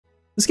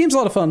This game's a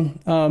lot of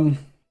fun.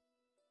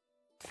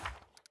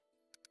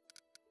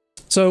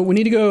 So we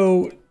need to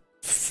go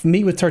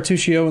meet with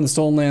Tartuccio in the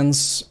Stolen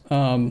Lands.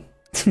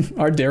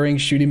 Our daring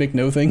shooty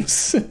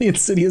McNothings, the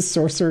insidious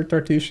sorcerer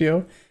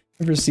Tartuccio,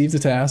 have received a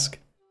task.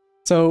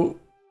 So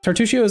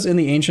Tartuccio is in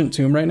the ancient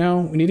tomb right now.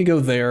 We need to go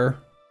there.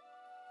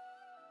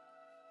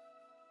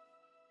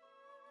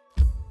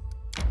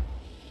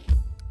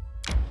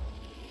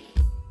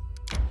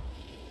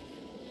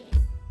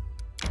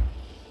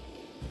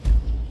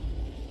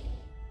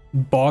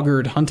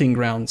 Boggard hunting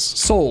grounds.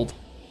 Sold.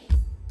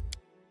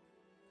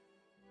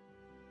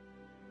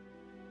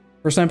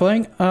 First time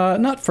playing?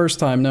 Not first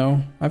time,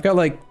 no. I've got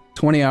like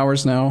 20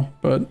 hours now,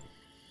 but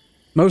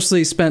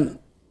mostly spent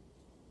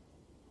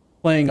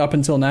playing up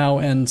until now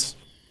and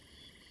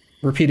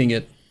repeating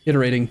it,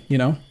 iterating, you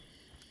know?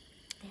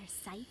 Their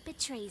sight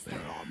betrays them.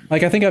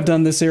 Like, I think I've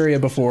done this area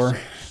before.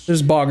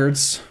 There's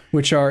Boggards,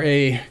 which are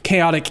a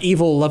chaotic,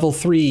 evil, level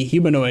 3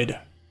 humanoid.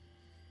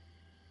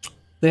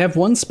 They have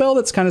one spell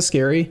that's kind of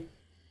scary.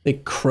 They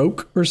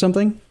croak or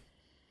something.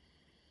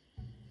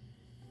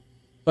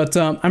 But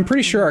I'm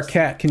pretty sure our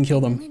cat can kill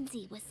them.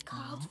 Lindsay was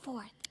called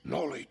forth.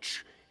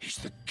 Knowledge is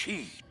the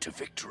key to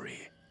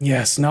victory.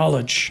 Yes,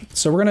 knowledge.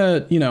 So we're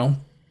gonna, you know,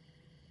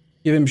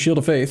 give him Shield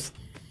of Faith.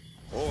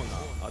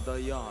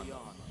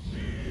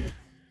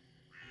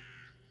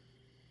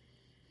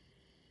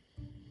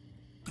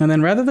 And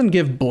then rather than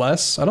give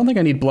Bless, I don't think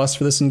I need Bless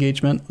for this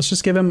engagement. Let's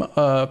just give him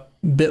a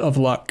bit of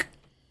luck.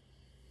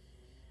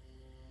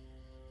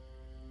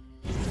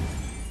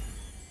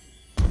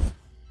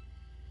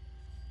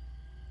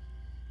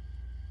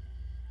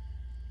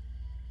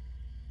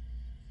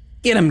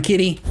 Get him,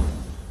 kitty.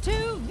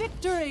 To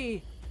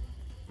victory.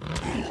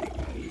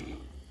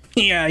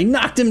 Yeah, he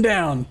knocked him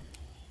down.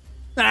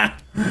 Ah,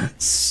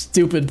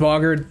 stupid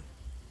Boggard.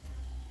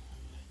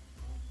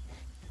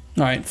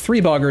 All right, 3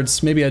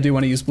 Boggards. Maybe I do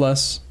want to use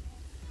Bless.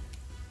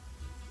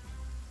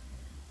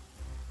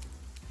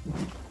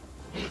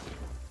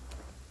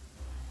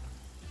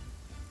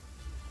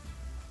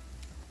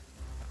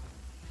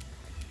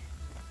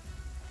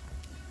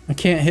 I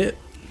can't hit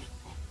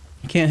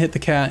the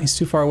cat. He's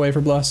too far away for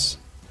Bless.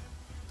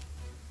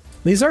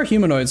 These are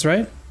humanoids,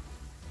 right?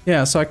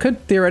 Yeah, so I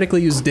could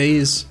theoretically use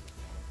Daze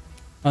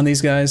on these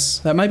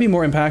guys. That might be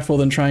more impactful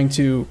than trying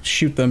to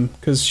shoot them,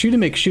 because shoot and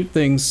make shoot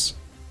things,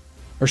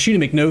 or shoot and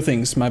make no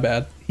things, my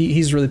bad.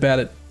 He's really bad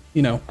at,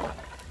 you know.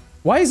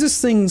 Why is this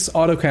thing's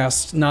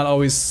autocast not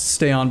always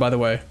stay on, by the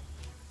way?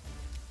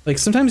 Like,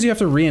 sometimes you have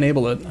to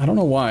re-enable it. I don't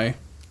know why.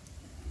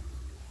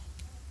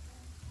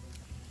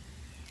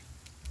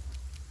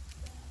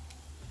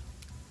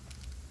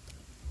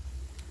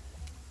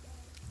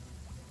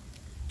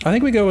 I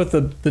think we go with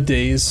the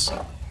Daze.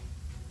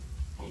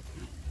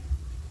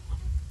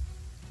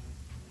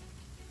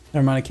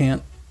 Never mind, I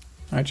can't.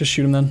 Alright, just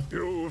shoot him then.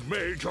 You've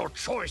made your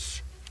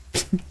choice.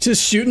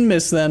 Just shoot and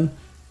miss then.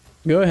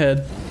 Go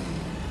ahead.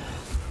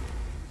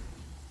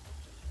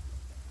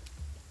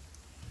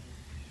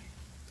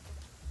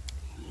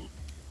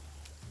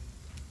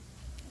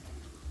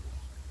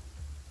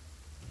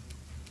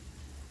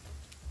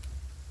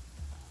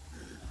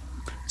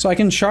 So I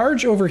can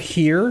charge over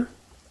here.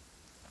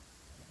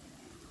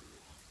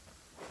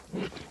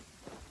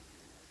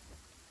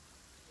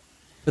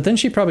 But then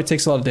she probably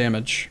takes a lot of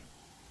damage.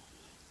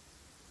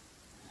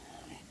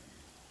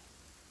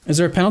 Is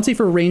there a penalty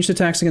for ranged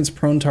attacks against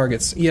prone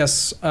targets?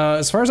 Yes.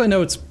 As far as I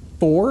know, it's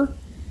 4.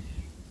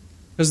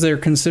 Because they're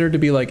considered to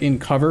be, like, in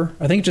cover.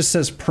 I think it just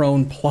says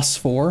prone plus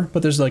 4,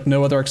 but there's, like,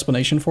 no other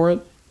explanation for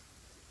it.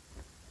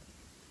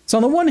 So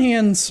on the one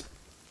hand,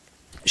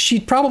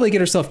 she'd probably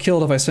get herself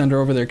killed if I send her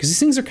over there, because these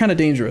things are kind of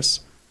dangerous.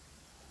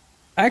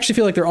 I actually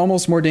feel like they're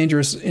almost more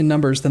dangerous in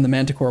numbers than the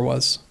Manticore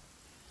was.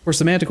 Of course,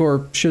 the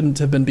Manticore shouldn't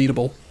have been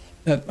beatable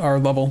at our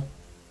level.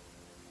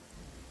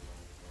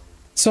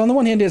 So on the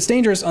one hand, it's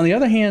dangerous. On the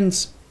other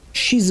hand,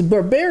 she's a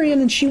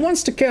barbarian and she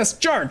wants to cast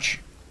Charge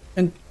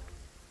and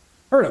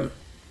hurt him.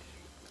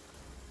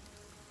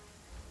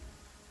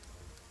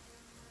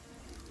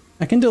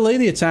 I can delay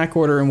the attack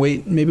order and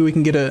wait. Maybe we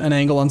can get an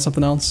angle on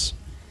something else.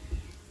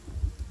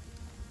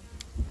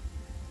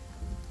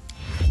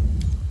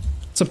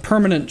 It's a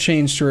permanent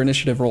change to her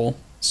initiative roll.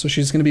 So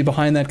she's going to be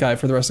behind that guy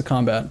for the rest of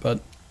combat,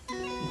 but...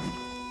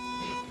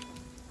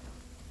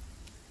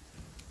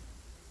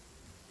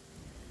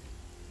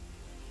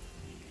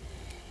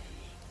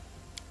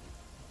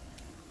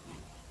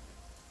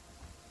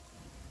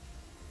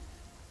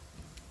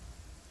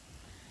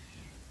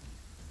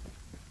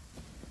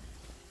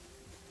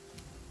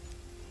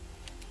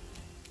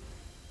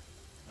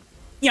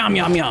 Yum,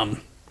 yum,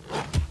 yum.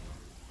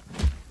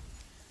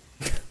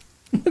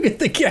 Look at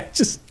the cat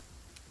just...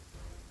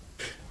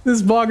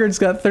 This Boggard's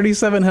got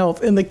 37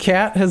 health, and the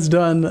cat has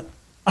done...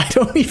 I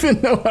don't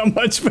even know how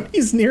much, but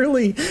he's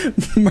nearly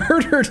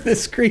murdered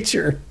this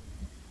creature.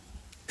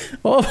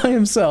 All by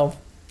himself.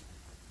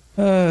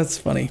 That's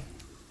funny.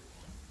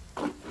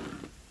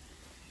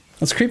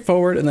 Let's creep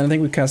forward, and then I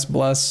think we cast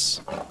Bless.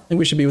 I think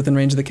we should be within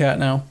range of the cat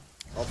now.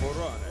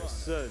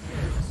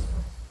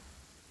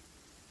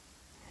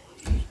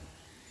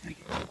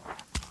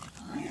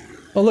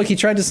 Oh look, he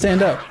tried to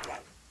stand up.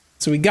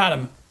 So we got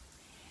him.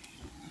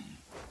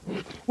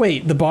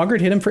 Wait, the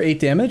boggart hit him for 8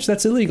 damage?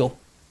 That's illegal.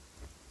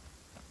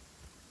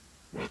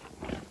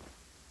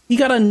 He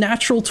got a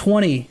natural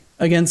 20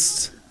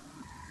 against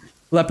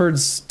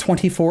Leopard's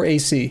 24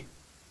 AC.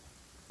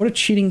 What a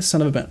cheating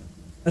son of a bitch.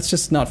 That's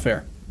just not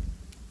fair.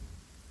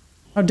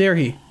 How dare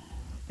he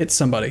hit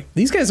somebody?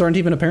 These guys aren't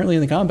even apparently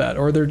in the combat,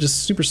 or they're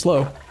just super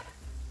slow.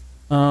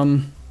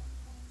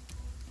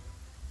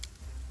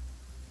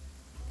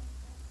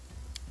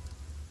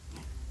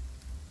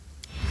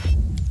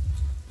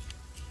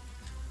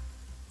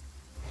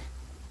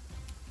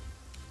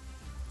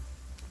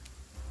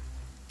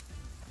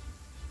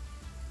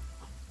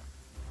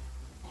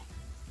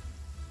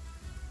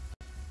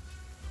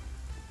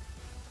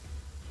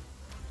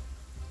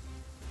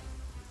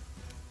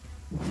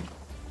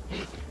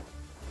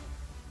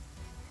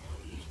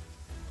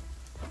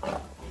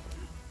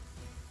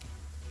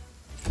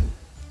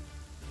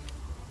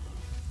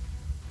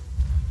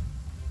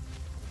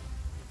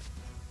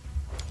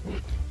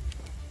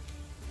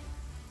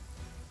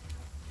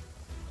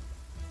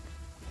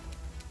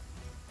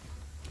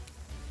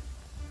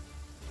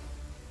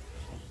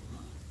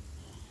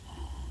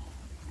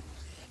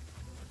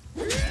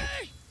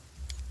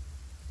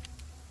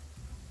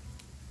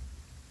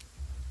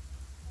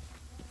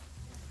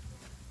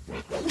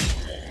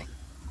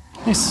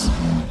 Nice.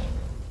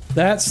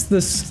 That's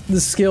the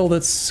skill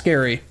that's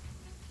scary.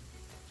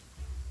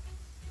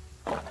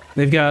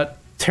 They've got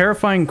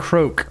Terrifying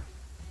Croak.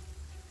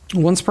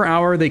 Once per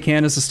hour, they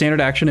can, as a standard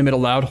action, emit a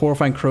loud,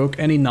 horrifying croak.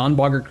 Any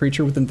non-boggart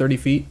creature within 30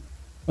 feet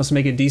must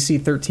make a DC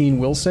 13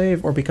 will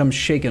save or become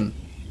shaken.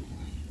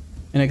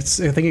 And I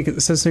think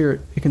it says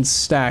here it can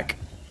stack.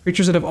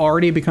 Creatures that have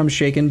already become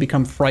shaken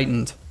become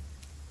frightened.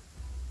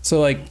 So,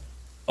 like,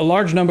 a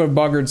large number of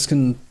boggarts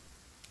can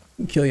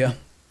kill you.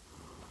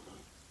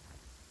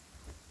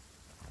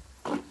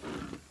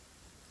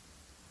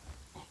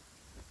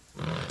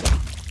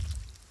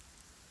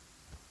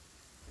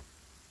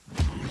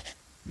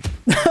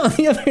 On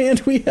the other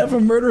hand, we have a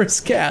murderous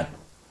cat.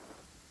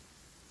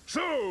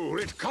 So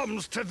it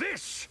comes to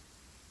this.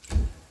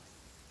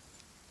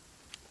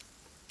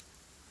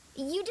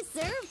 You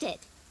deserved it.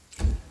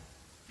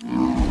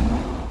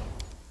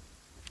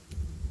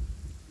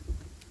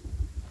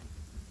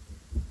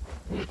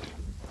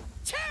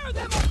 Tear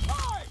them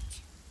apart!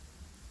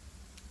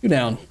 You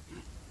down.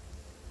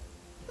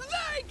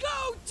 They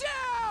go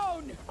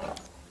down!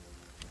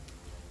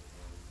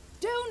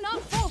 Do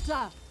not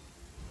falter!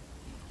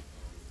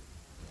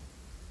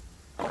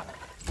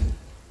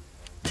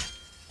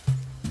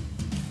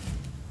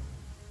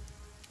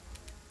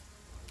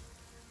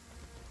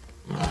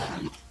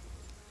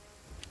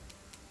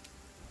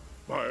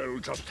 I'll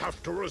just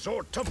have to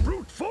resort to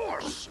brute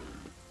force.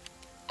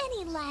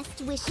 Any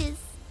last wishes?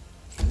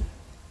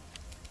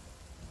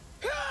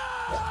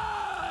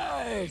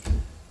 Hey!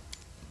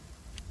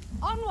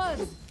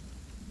 Onward!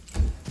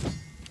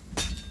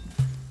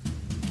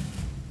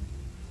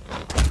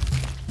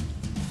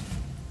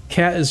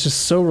 Cat is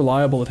just so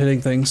reliable at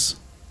hitting things.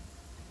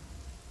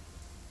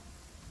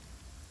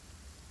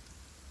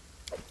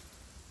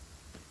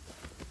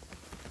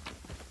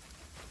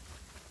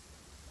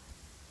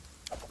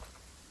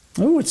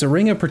 Oh, it's a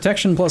ring of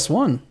protection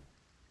 +1.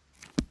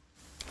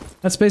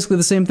 That's basically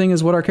the same thing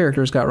as what our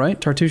characters got, right?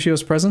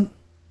 Tartuccio's present.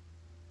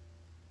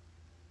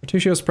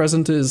 Tartuccio's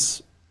present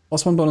is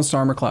 +1 bonus to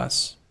armor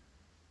class.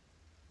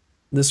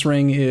 This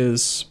ring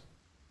is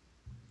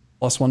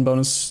 +1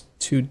 bonus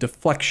to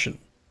deflection.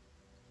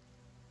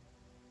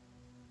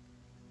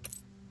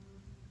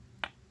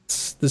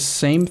 It's the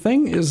same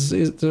thing, or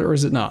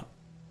is it not?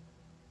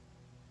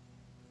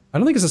 I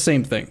don't think it's the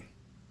same thing.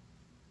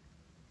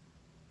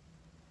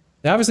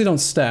 They obviously don't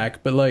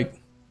stack, but like,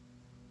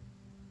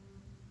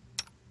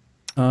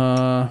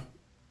 our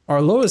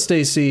lowest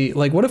AC,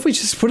 like, what if we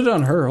just put it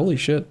on her? Holy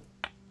shit.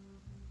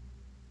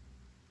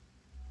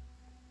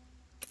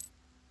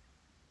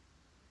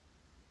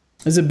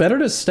 Is it better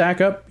to stack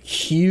up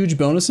huge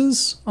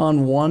bonuses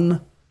on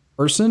one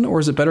person, or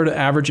is it better to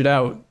average it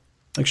out?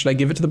 Like, should I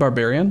give it to the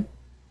barbarian?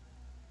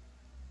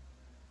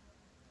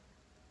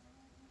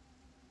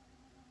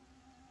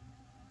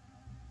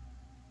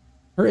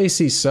 Her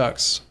AC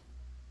sucks.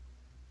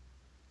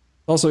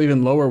 Also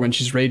even lower when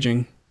she's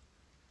raging.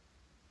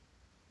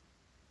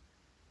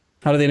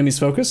 How do the enemies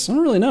focus? I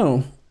don't really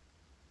know.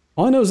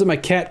 All I know is that my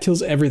cat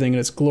kills everything and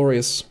it's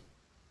glorious.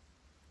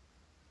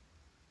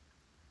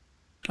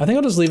 I think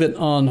I'll just leave it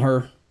on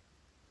her.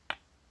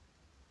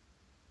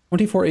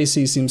 24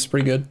 AC seems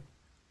pretty good.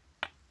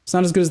 It's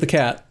not as good as the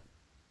cat,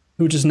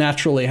 who just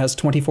naturally has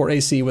 24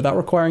 AC without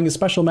requiring a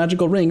special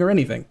magical ring or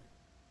anything.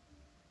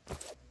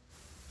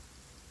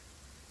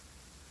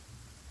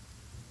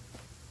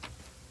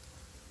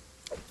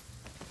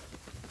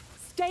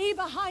 Stay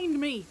behind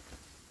me!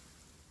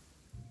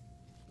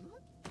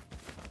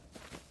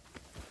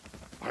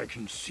 I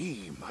can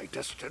see my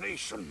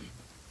destination.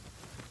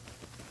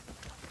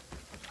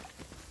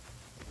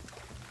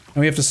 And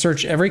we have to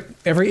search every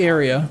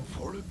area.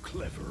 For a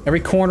clever. Every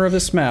corner of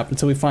this map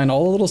until we find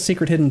all the little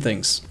secret hidden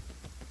things.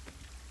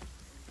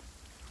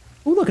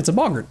 Ooh, look, it's a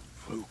boggart.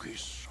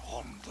 Focus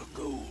on the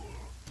goal.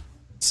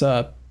 It's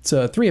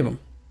 3 of them.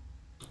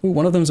 Ooh,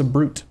 one of them's a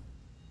brute.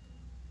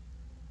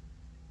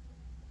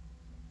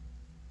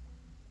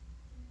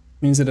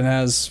 Means that it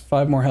has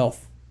 5 more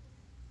health.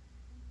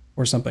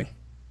 Or something.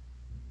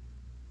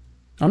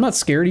 I'm not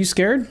scared. Are you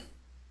scared?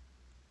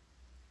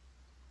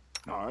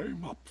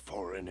 I'm up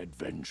for an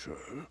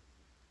adventure.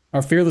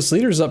 Our fearless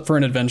leader's up for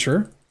an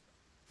adventure.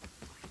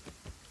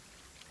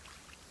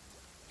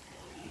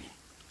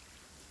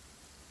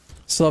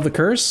 Still have the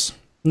curse?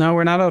 No,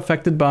 we're not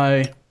affected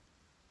by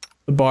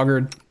the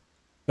boggart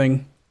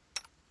thing.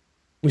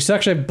 We still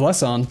actually have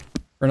Bless on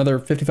for another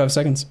 55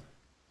 seconds.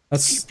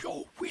 That's Keep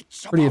your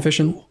wits pretty about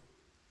efficient. you.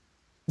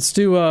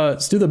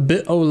 Let's do the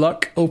Bit O'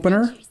 Luck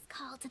opener. Just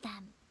call to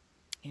them.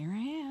 Here I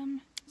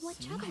am. What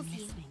I'm troubles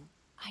you? listening.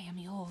 I am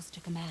yours to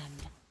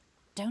command.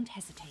 Don't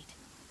hesitate.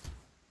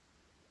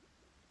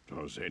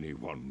 Does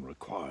anyone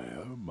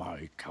require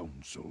my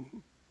counsel?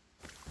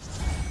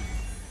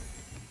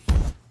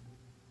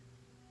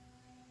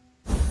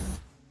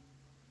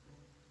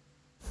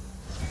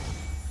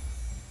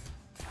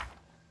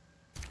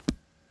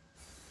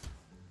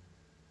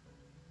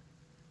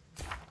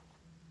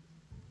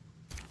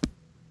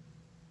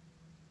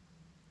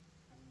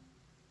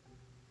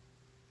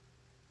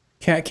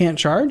 Cat can't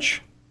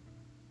charge?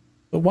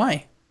 But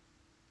why?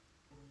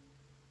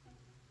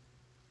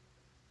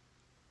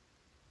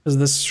 Is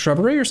this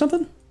shrubbery or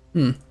something?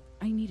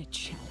 I need a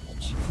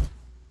challenge.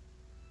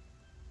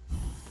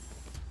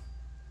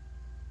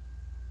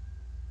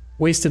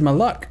 Wasted my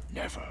luck.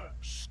 Never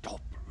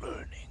stop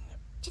learning.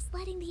 Just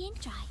letting the ink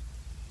dry.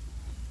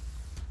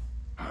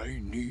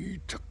 I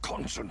need to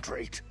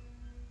concentrate.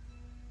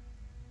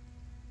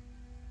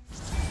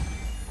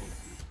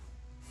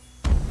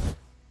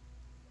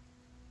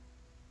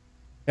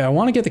 Yeah, I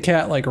want to get the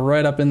cat like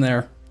right up in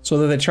there so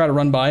that they try to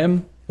run by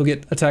him. He'll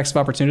get attacks of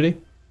opportunity.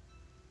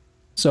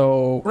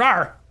 So,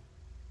 rawr!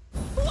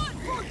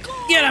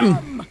 Get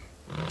him!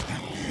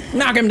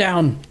 Knock him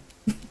down!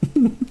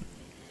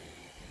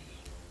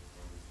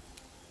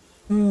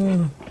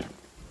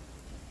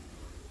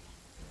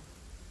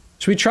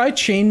 Should we try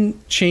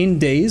chain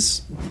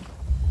days?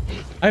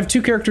 I have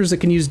 2 characters that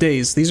can use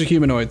days. These are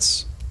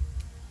humanoids.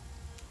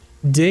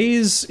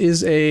 Days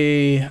is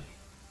a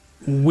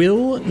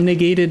will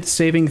negated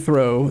saving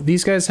throw.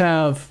 These guys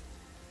have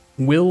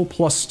will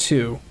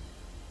 +2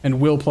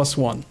 and will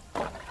 +1.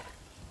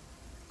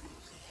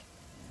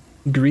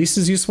 Grease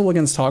is useful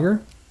against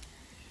Hogger.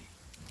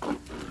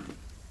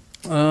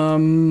 I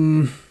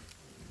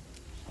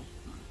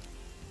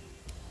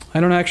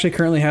don't actually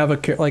currently have a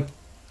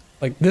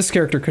like this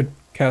character could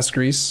cast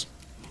Grease.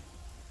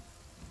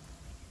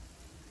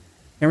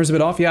 Camera's a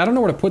bit off. Yeah, I don't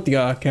know where to put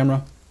the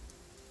camera.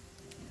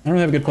 I don't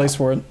have a good place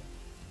for it.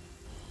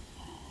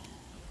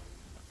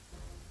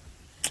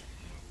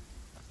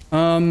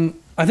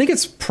 I think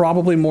it's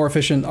probably more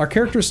efficient. Our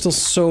character is still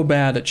so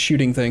bad at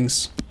shooting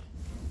things.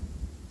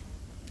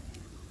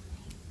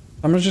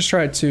 I'm gonna just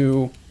try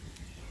to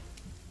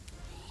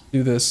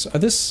do this. Are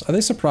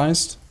they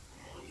surprised?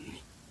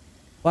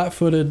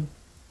 Flat-footed.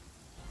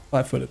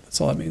 Flat-footed, that's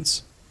all that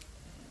means.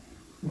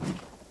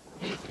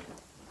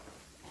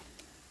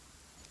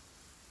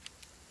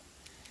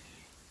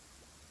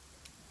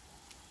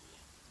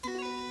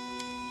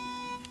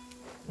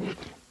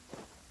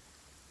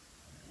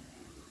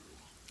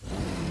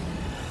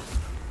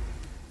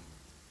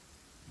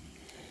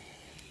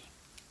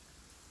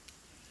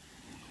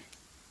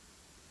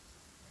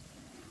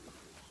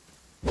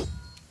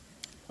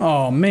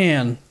 Oh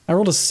man, I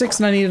rolled a 6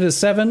 and I needed a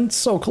 7.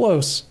 So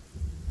close.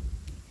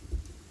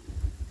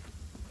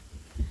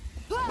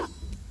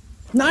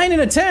 9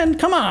 and a 10?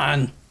 Come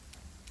on!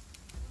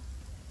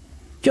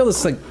 Kill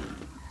this thing.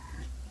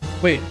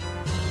 Wait.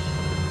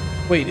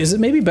 Wait, is it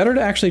maybe better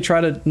to actually try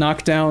to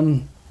knock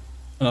down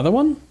another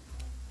one?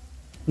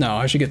 No,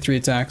 I should get 3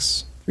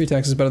 attacks. 3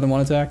 attacks is better than 1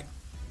 attack.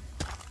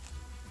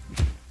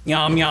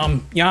 Yum,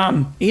 yum,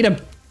 yum! Eat him!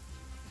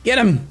 Get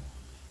him!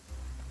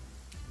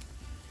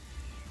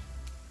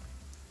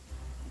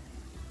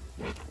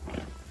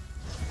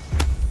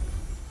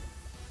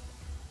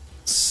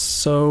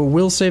 So,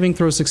 will saving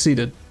throw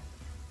succeeded.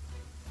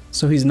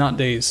 So he's not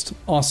dazed.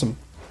 Awesome.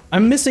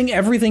 I'm missing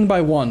everything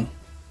by 1.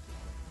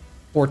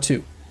 Or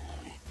 2.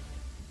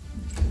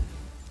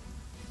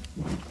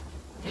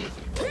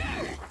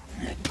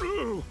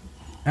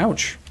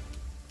 Ouch.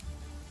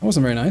 That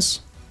wasn't very nice.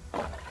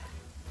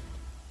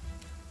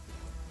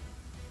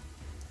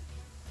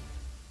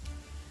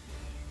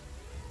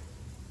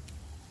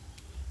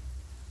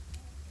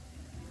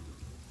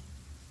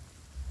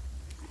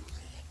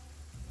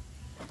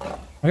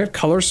 I got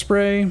color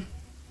spray,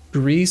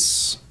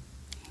 grease.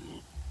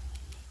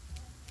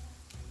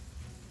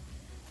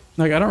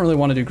 Like, I don't really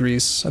want to do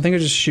grease. I think I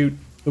just shoot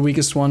the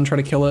weakest one, try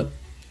to kill it.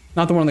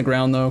 Not the one on the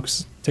ground, though,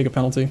 because take a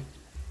penalty. Have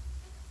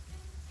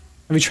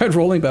you tried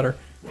rolling better?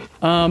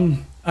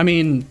 I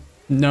mean,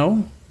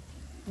 no.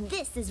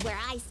 This is where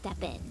I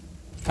step in.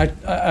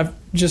 I've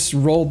just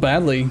roll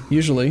badly,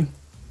 usually.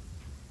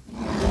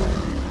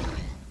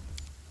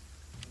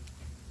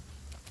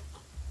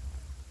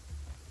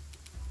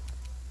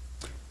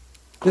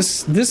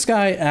 This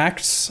guy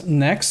acts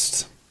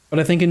next, but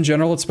I think in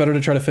general it's better to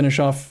try to finish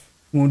off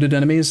wounded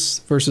enemies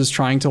versus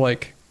trying to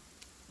like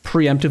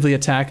preemptively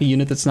attack a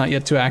unit that's not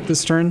yet to act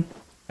this turn.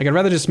 Like I'd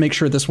rather just make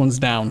sure this one's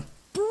down.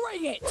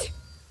 Bring it!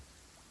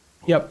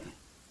 Yep.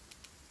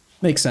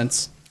 Makes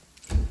sense.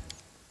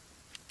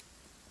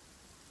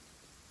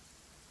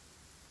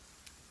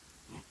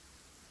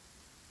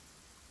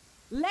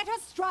 Let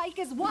us strike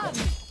as one!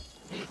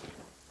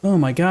 Oh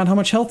my god, how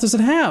much health does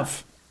it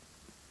have?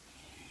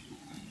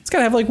 It's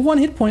gotta have like 1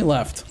 hit point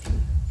left.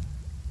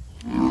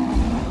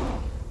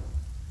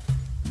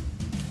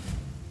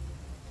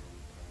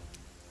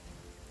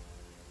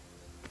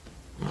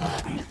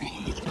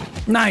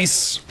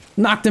 Nice!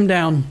 Knocked him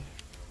down.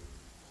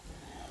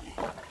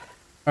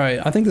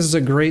 Alright, I think this is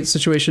a great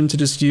situation to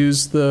just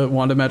use the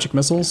Wand of Magic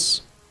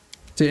Missiles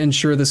to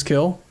ensure this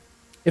kill.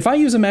 If I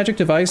use a magic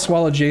device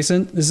while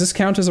adjacent, does this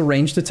count as a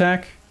ranged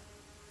attack?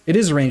 It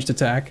is a ranged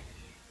attack.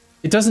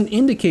 It doesn't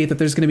indicate that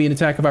there's going to be an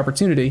attack of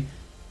opportunity.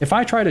 If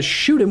I try to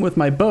shoot him with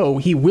my bow,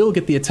 he will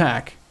get the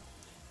attack.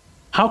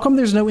 How come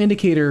there's no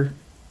indicator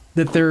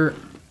that there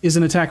is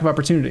an attack of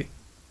opportunity?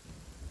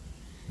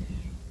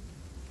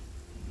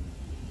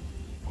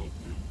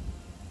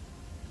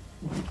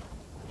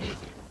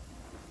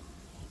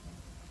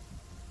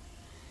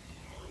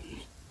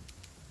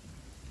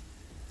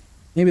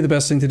 Maybe the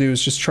best thing to do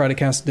is just try to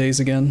cast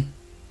Daze again.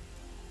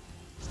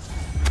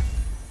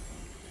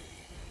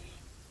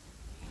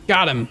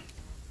 Got him.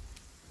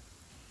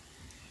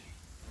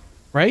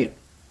 Right?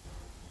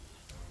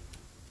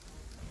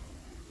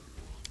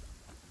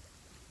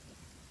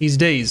 He's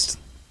dazed.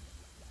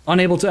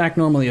 Unable to act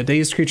normally. A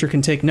dazed creature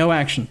can take no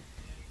action.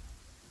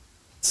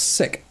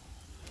 Sick.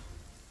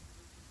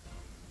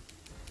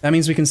 That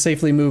means we can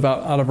safely move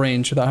out of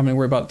range without having to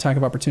worry about attack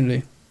of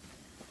opportunity.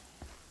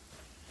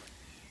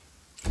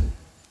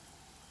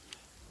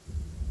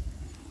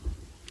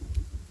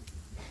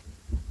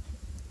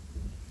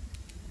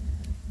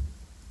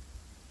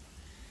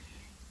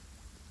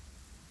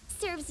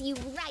 Serves you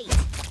right.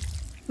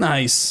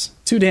 Nice.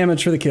 2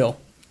 damage for the kill.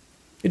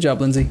 Good job,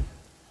 Lindsay.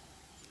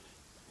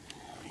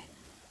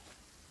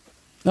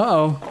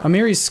 Uh-oh.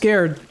 Amiri's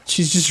scared.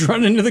 She's just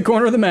running into the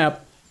corner of the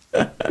map.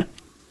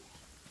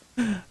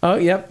 Oh,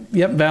 yep.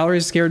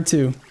 Valerie's scared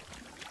too.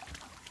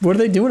 What are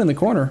they doing in the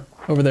corner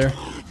over there?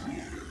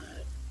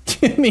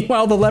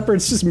 Meanwhile, the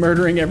leopard's just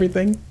murdering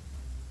everything.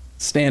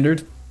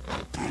 Standard.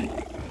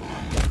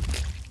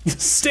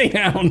 Stay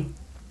down.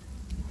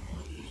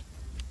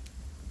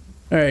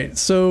 Alright,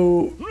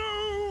 so...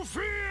 No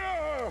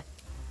fear!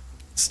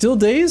 Still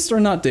dazed or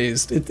not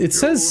dazed? It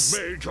says...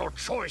 You've made your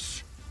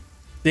choice.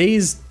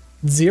 Dazed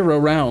 0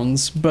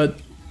 rounds, but...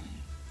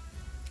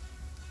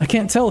 I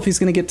can't tell if he's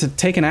gonna get to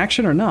take an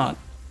action or not.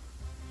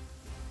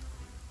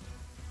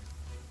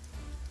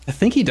 I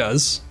think he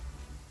does.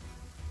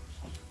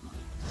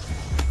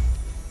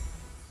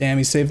 Damn,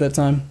 he saved that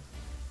time.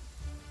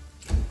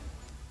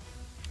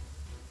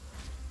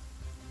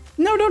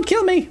 No, don't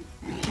kill me!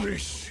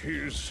 This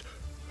is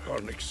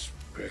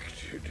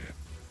unexpected.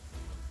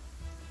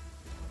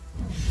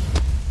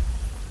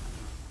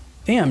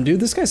 Damn, dude,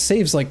 this guy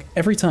saves like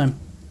every time.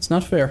 It's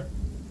not fair.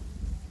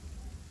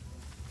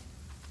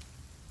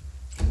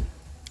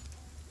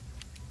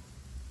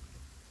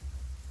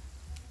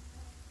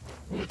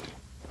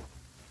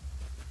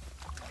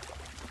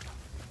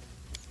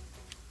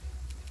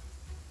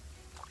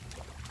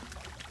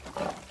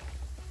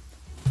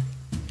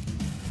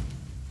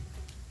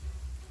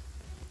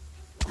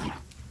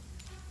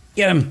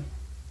 Get him!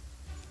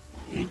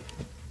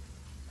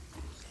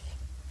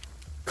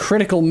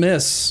 Critical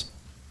miss.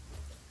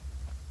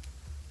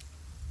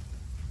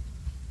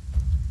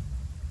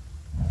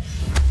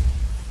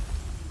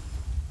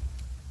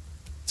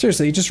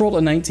 Seriously, he just rolled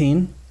a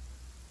 19.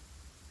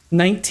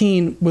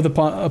 19 with a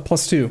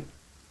 +2.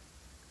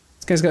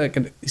 This guy's got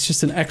like he's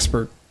just an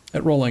expert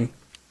at rolling.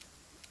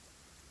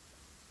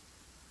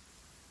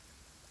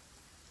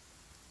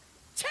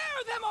 Tear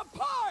them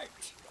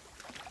apart!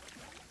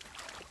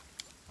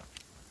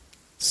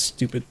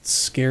 Stupid,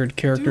 scared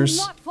characters.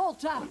 Do not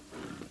falter!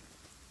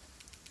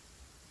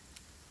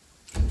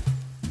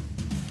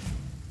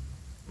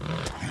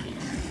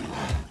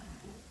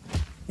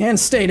 And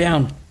stay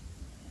down.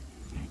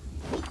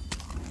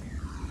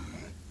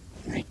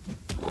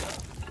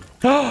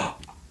 Oh!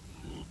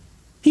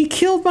 He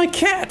killed my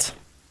cat!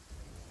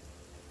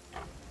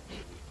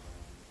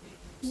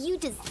 You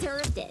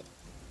deserved it.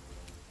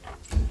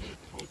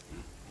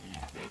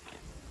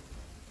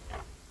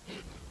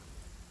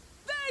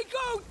 They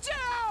go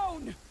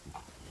down!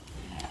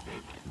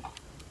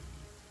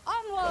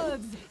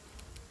 Onwards!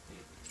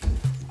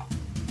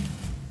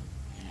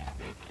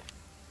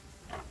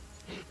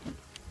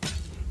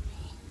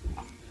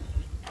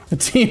 The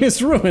team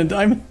is ruined.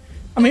 I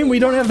mean, we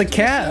don't have the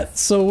cat,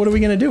 so what are we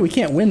gonna do? We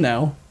can't win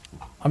now,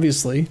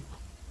 obviously.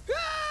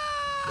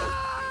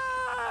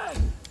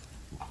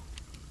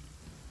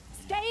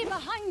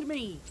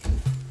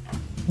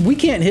 We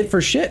can't hit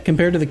for shit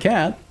compared to the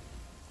cat.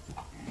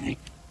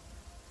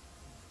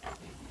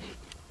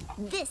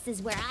 This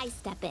is where I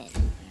step in.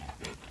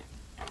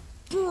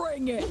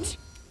 Bring it!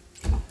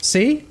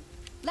 See?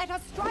 Let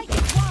us strike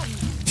at one.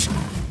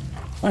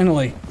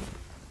 Finally.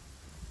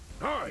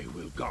 I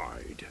will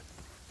guide.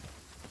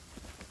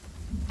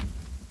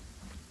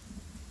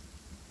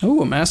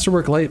 Oh, a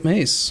masterwork light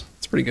mace.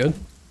 That's pretty good.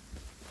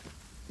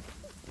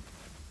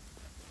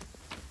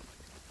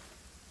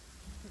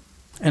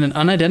 And an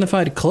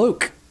unidentified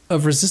cloak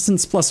of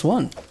resistance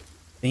 +1.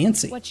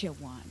 Fancy. What you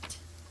want?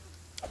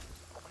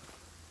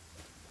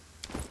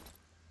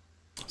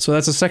 So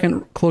that's a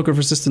second cloak of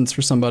resistance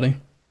for somebody.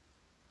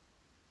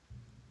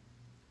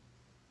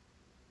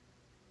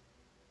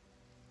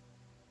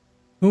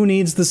 Who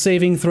needs the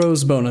saving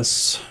throws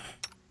bonus?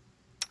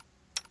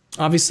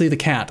 Obviously the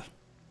cat.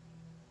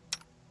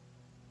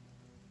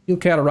 Heal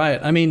cat a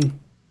riot. I mean,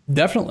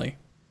 definitely.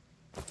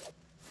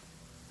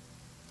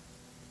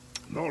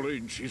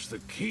 Knowledge is the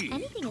key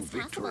Anything to is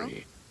possible.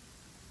 victory.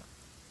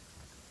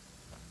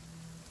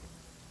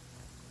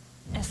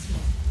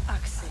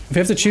 If you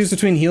have to choose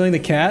between healing the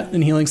cat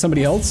and healing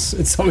somebody else,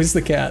 it's always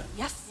the cat.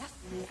 Yes.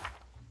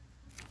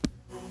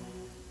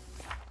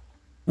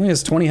 Only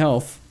has 20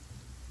 health.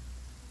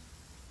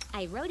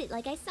 I wrote it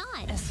like I saw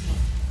it.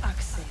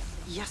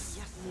 Yes.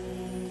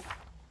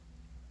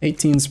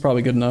 18's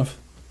probably good enough.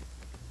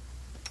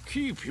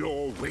 Keep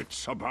your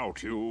wits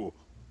about you.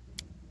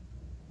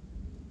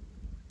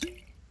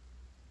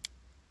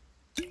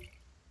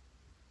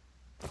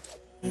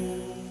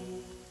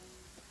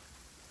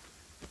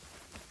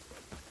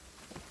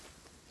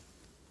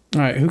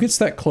 Alright, who gets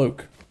that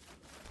cloak?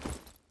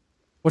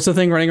 What's the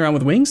thing running around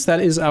with wings? That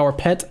is our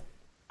pet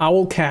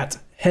Owlcat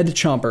Head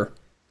Chomper.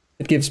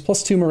 It gives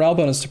 +2 morale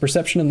bonus to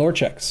perception and lore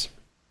checks.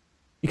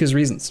 Because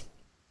reasons.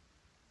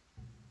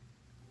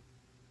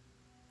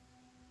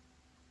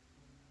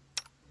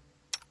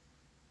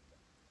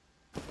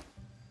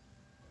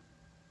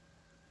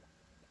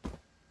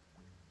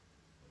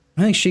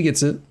 I think she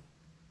gets it.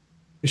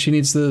 She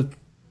needs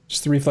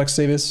just the reflex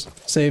saves.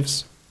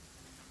 Saves.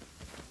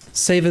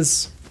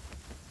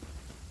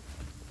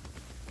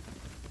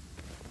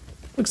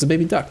 Looks a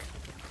baby duck.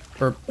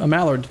 Or a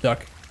mallard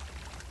duck.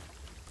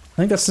 I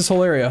think that's this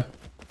whole area.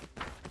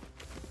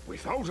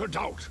 Without a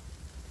doubt.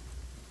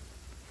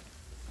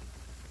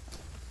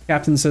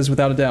 Captain says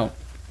without a doubt.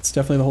 It's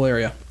definitely the whole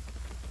area.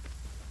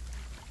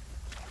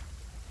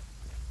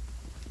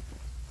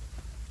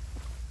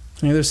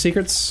 Any other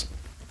secrets?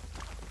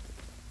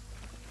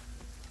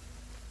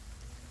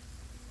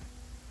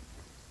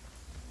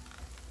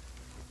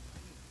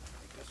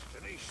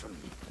 Destination.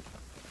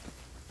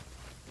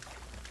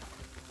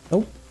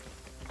 Oh.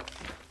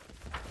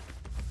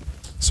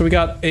 So we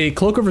got a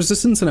Cloak of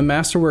Resistance and a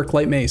Masterwork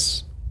Light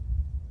Mace.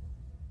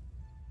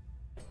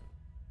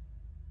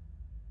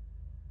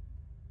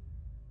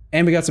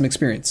 And we got some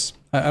experience.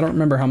 I don't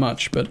remember how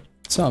much, but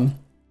some.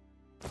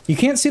 You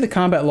can't see the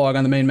combat log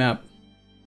on the main map.